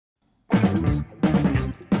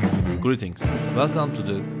Greetings, welcome to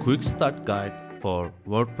the Quick Start Guide for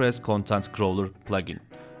WordPress Content Crawler plugin.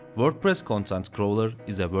 WordPress Content Crawler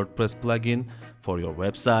is a WordPress plugin for your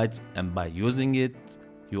website, and by using it,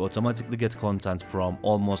 you automatically get content from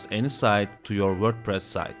almost any site to your WordPress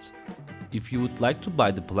site. If you would like to buy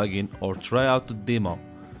the plugin or try out the demo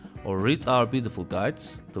or read our beautiful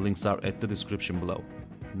guides, the links are at the description below.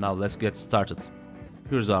 Now let's get started.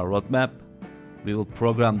 Here's our roadmap. We will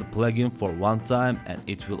program the plugin for one time and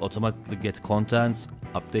it will automatically get contents,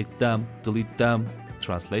 update them, delete them,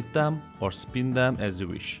 translate them, or spin them as you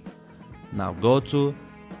wish. Now go to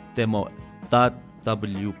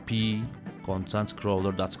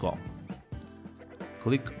demo.wp-contentcrawler.com.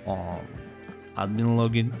 Click on admin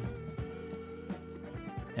login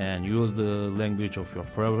and use the language of your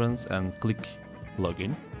preference and click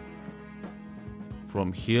login.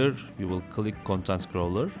 From here you will click Content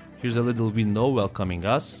Crawler. Here's a little window welcoming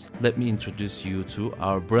us. Let me introduce you to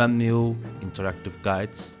our brand new interactive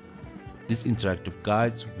guides. These interactive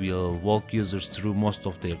guides will walk users through most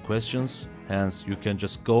of their questions, hence you can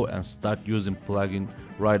just go and start using plugin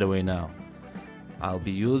right away now. I'll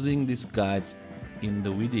be using these guides in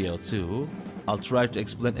the video too. I'll try to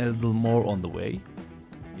explain a little more on the way.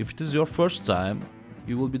 If it is your first time,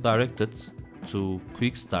 you will be directed to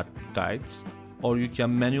Quick Start Guides, or you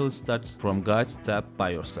can manually start from Guides tab by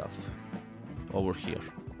yourself, over here.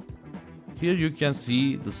 Here you can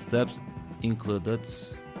see the steps included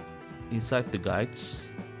inside the guides.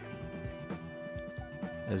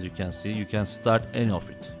 As you can see, you can start any of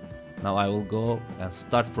it. Now I will go and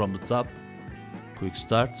start from the top, Quick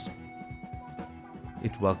Start.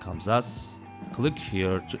 It welcomes us. Click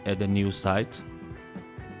here to add a new site.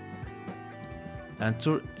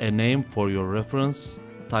 Enter a name for your reference.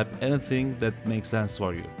 Type anything that makes sense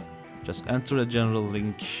for you. Just enter a general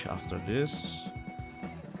link after this.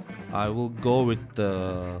 I will go with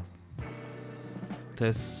the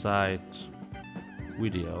test site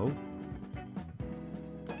video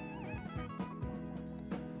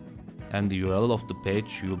and the URL of the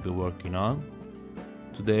page you'll be working on.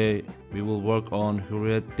 Today we will work on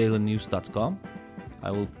hurriyetdailynews.com.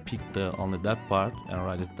 I will pick only that part and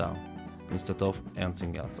write it down instead of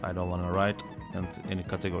anything else. I don't want to write any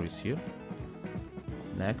categories here.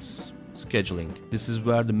 Next, scheduling. This is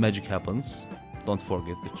where the magic happens. Don't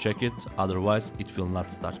forget to check it, otherwise it will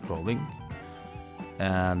not start crawling.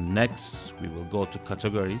 And next we will go to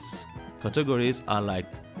categories. Categories are like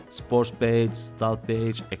sports page, style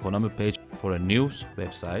page, economy page for a news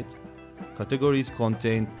website. Categories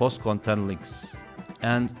contain post content links,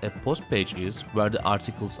 and a post page is where the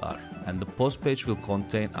articles are, and the post page will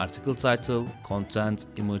contain article title, content,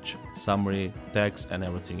 image, summary, text, and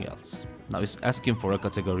everything else. Now it's asking for a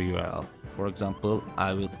category URL. For example,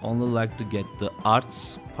 I would only like to get the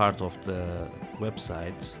arts part of the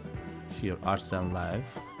website. Here, arts and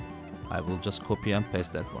life. I will just copy and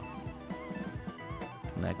paste that one.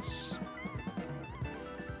 Next,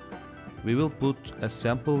 we will put a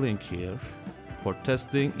sample link here for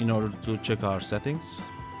testing in order to check our settings.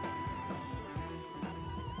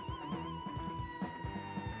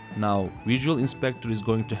 Now, Visual Inspector is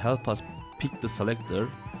going to help us pick the selector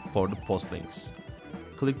for the post links.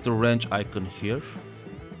 Click the range icon here,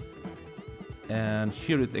 and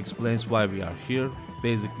here it explains why we are here.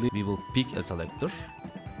 Basically, we will pick a selector.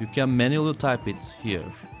 You can manually type it here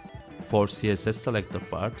for CSS selector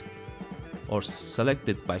part, or select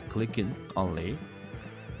it by clicking only.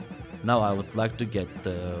 Now I would like to get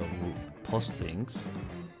the post links.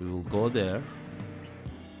 We will go there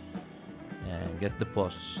and get the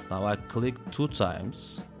posts. Now I click 2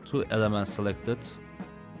 times, 2 elements selected,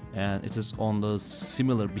 and it is on the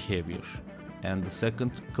similar behavior. And the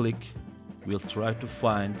second click will try to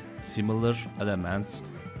find similar elements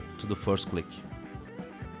to the first click.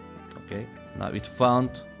 Okay, now it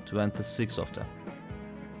found 26 of them.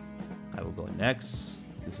 I will go next.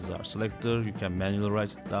 This is our selector. You can manually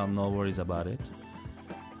write it down, no worries about it.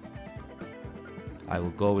 I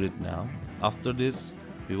will go with it now. After this,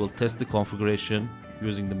 we will test the configuration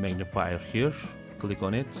using the magnifier here. Click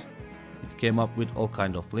on it. It came up with all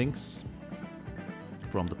kind of links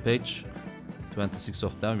from the page. 26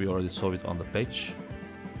 of them, we already saw it on the page.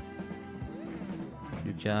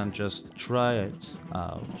 You can just try it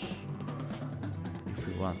out if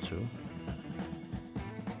you want to.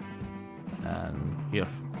 And here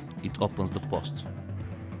it opens the post.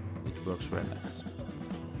 It works very nice.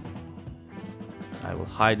 I will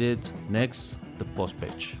hide it. Next, the post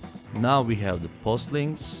page. Now we have the post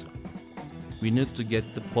links. We need to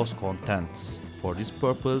get the post contents. For this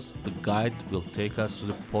purpose, the guide will take us to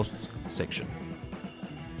the post section.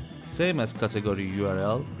 Same as category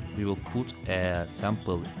URL, we will put a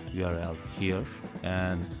sample URL here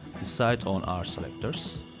and decide on our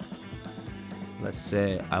selectors. Let's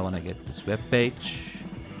say I want to get this web page.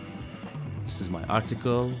 This is my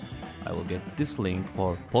article. I will get this link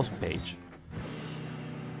for post page.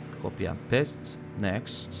 Copy and paste.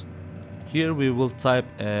 Next. Here we will type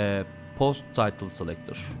a post title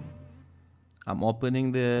selector. I'm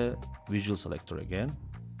opening the visual selector again.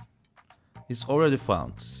 It's already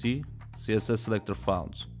found. See? CSS selector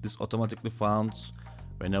found. This automatically founds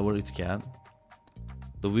whenever it can.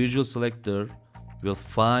 The visual selector will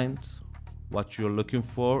find what you're looking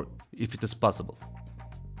for if it is possible.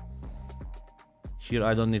 Here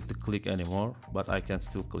I don't need to click anymore, but I can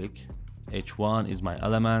still click. H1 is my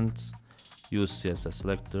element. Use CSS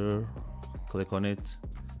selector. Click on it.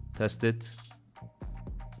 Test it.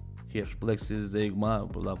 Here, Plexis, Sigma,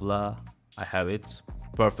 blah blah. I have it.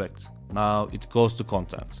 Perfect. Now it goes to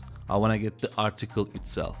content. I want to get the article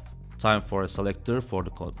itself. Time for a selector for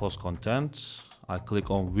the post content. I click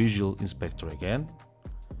on Visual Inspector again.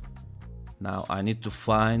 Now I need to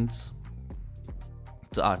find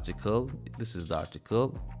the article. This is the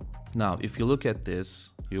article. Now if you look at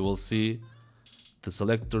this, you will see the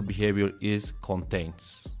selector behavior is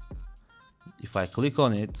contains. If I click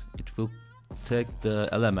on it, it will take the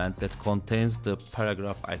element that contains the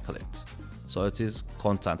paragraph I clicked. So it is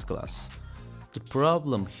content class. The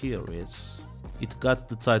problem here is it got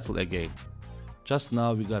the title again. Just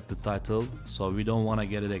now we got the title, so we don't want to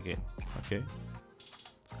get it again. Okay,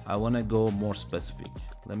 I want to go more specific.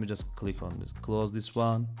 Let me just click on this, close this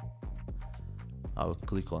one. I will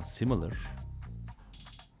click on similar.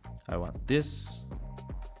 I want this.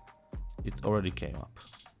 It already came up.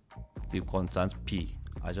 The content P.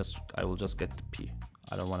 I will just get the P.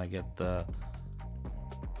 I don't want to get the.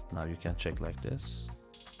 Now you can check like this.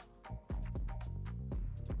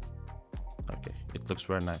 Okay, it looks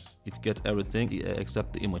very nice. It gets everything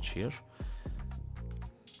except the image here.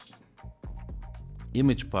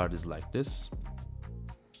 Image part is like this.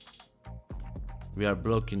 We are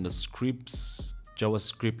blocking the scripts.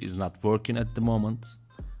 JavaScript is not working at the moment.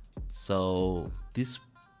 So this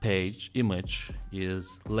page image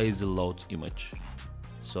is lazy load image.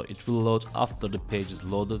 So it will load after the page is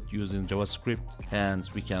loaded using JavaScript.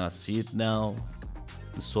 Hence we cannot see it now.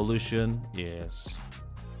 The solution is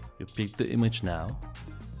you pick the image now.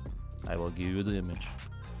 I will give you the image.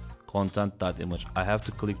 Content.image. I have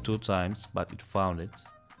to click 2 times, but it found it.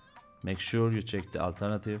 Make sure you check the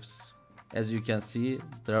alternatives. As you can see,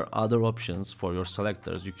 there are other options for your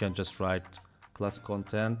selectors. You can just write class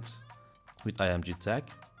content with img tag.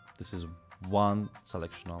 This is one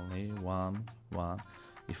selection only, one.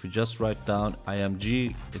 If you just write down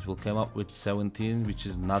img, it will come up with 17, which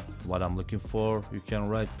is not what I'm looking for. You can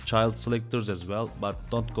write child selectors as well, but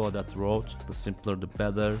don't go that route. The simpler the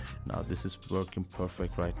better. Now this is working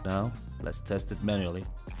perfect right now. Let's test it manually.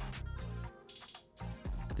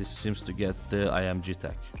 This seems to get the img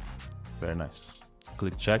tag. Very nice.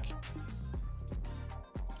 Click check.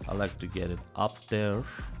 I like to get it up there.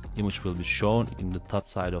 Image will be shown in the top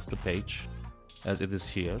side of the page as it is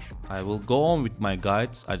here. I will go on with my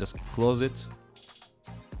guides. I just close it.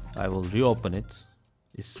 I will reopen it.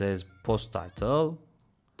 It says post title.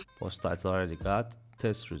 Post title already got.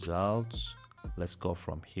 Test results. Let's go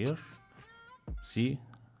from here. See,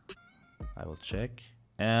 I will check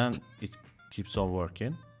and it keeps on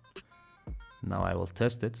working. Now I will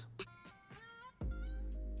test it.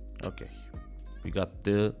 Okay, we got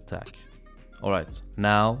the tag. Alright,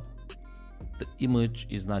 now the image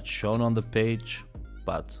is not shown on the page,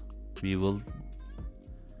 but we will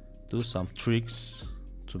do some tricks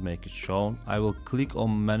to make it shown. I will click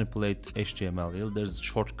on manipulate HTML. There's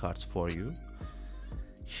shortcuts for you.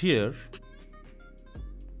 Here,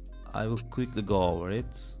 I will quickly go over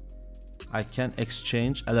it. I can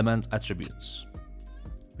exchange element attributes,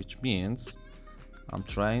 which means I'm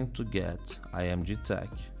trying to get img tag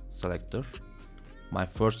selector. My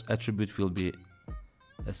first attribute will be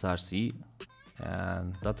src,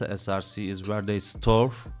 and data src is where they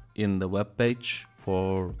store in the web page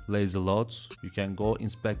for lazy loads. You can go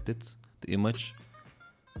inspect it, the image,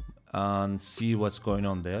 and see what's going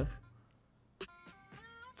on there.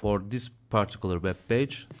 For this particular web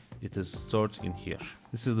page, it is stored in here.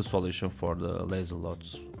 This is the solution for the lazy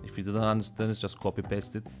loads. If you didn't understand it, just copy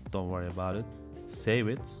paste it, don't worry about it. Save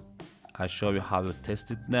it. I show you how to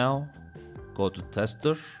test it now. Go to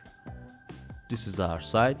tester. This is our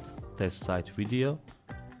site, test site video.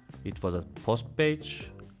 It was a post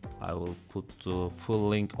page. I will put the full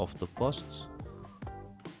link of the post.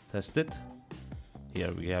 Test it.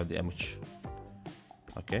 Here we have the image.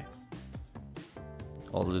 Okay.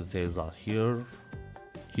 All the details are here.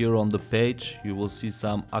 Here on the page you will see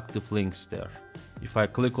some active links there. If I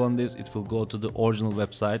click on this, it will go to the original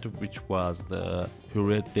website, which was the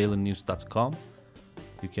hurriyetdailynews.com.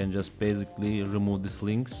 You can just basically remove these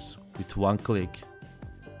links with one click.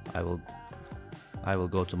 I will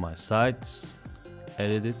go to my sites,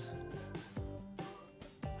 edit it.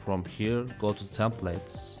 From here, go to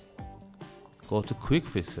templates, go to quick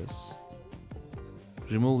fixes,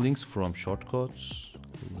 remove links from shortcuts,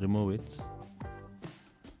 remove it,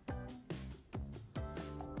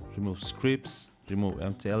 remove scripts, remove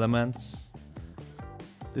empty elements.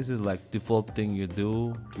 This is like default thing you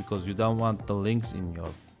do because you don't want the links in your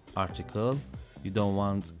article, you don't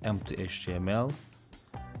want empty HTML,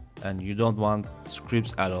 and you don't want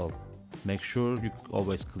scripts at all. Make sure you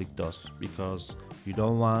always click those because you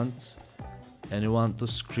don't want anyone to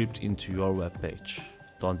script into your web page.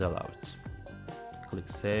 Don't allow it. Click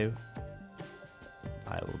save.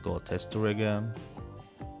 I will go tester again.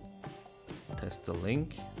 Test the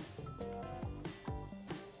link.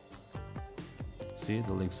 See,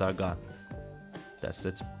 the links are gone. That's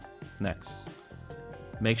it. Next.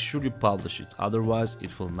 Make sure you publish it, otherwise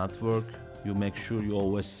it will not work. You make sure you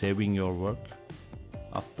always saving your work.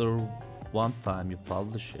 After one time you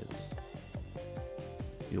publish it,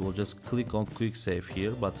 you will just click on quick save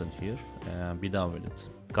here button here and be done with it.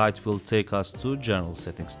 Guide will take us to general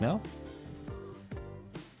settings now.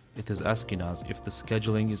 It is asking us if the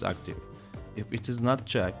scheduling is active. If it is not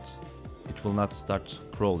checked, it will not start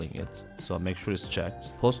crawling it, so make sure it's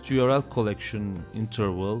checked. Post URL collection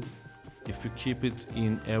interval, if you keep it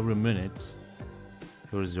in every minute,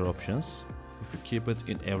 here's your options. If you keep it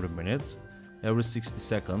in every minute, every 60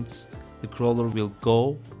 seconds, the crawler will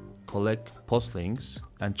go collect post links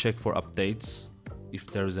and check for updates if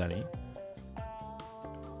there is any.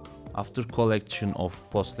 After collection of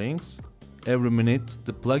post links, every minute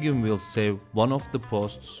the plugin will save one of the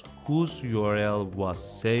posts whose URL was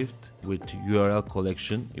saved with URL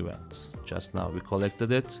collection event. Just now we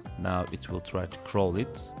collected it, now it will try to crawl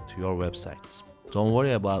it to your website. Don't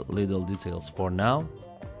worry about little details for now.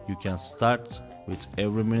 You can start with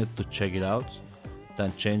every minute to check it out,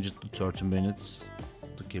 then change it to 30 minutes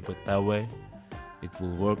to keep it that way. It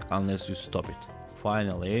will work unless you stop it.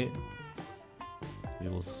 Finally, we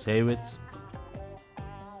will save it,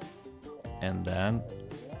 and then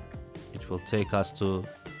it will take us to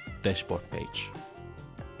dashboard page.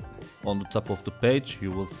 On the top of the page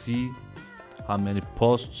you will see how many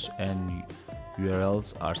posts and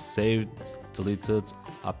URLs are saved, deleted,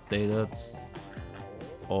 updated,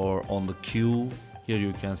 or on the queue. Here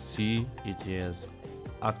you can see it is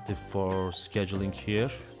active for scheduling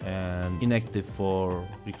here and inactive for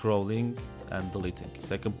recrawling and deleting.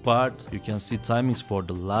 Second part, you can see timings for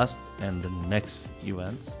the last and the next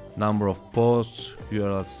events, number of posts,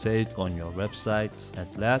 URL saved on your website.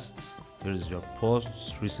 At last, here is your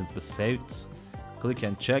posts recently saved. Click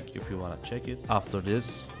and check if you want to check it. After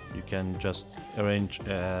this, you can just arrange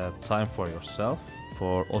a time for yourself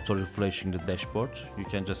for auto refreshing the dashboard. You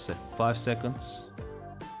can just say 5 seconds.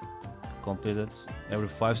 Completed. Every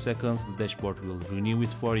 5 seconds the dashboard will renew it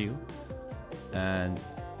for you and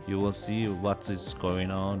you will see what is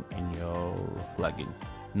going on in your plugin.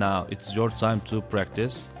 Now it's your time to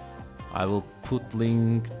practice. I will put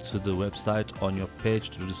link to the website on your page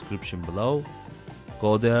to the description below.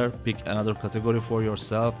 Go there, pick another category for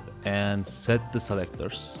yourself and set the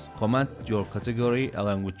selectors. Comment your category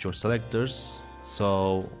along with your selectors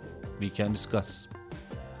so we can discuss.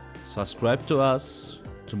 Subscribe to us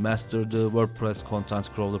to master the WordPress content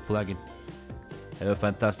crawler plugin. Have a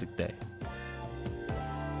fantastic day.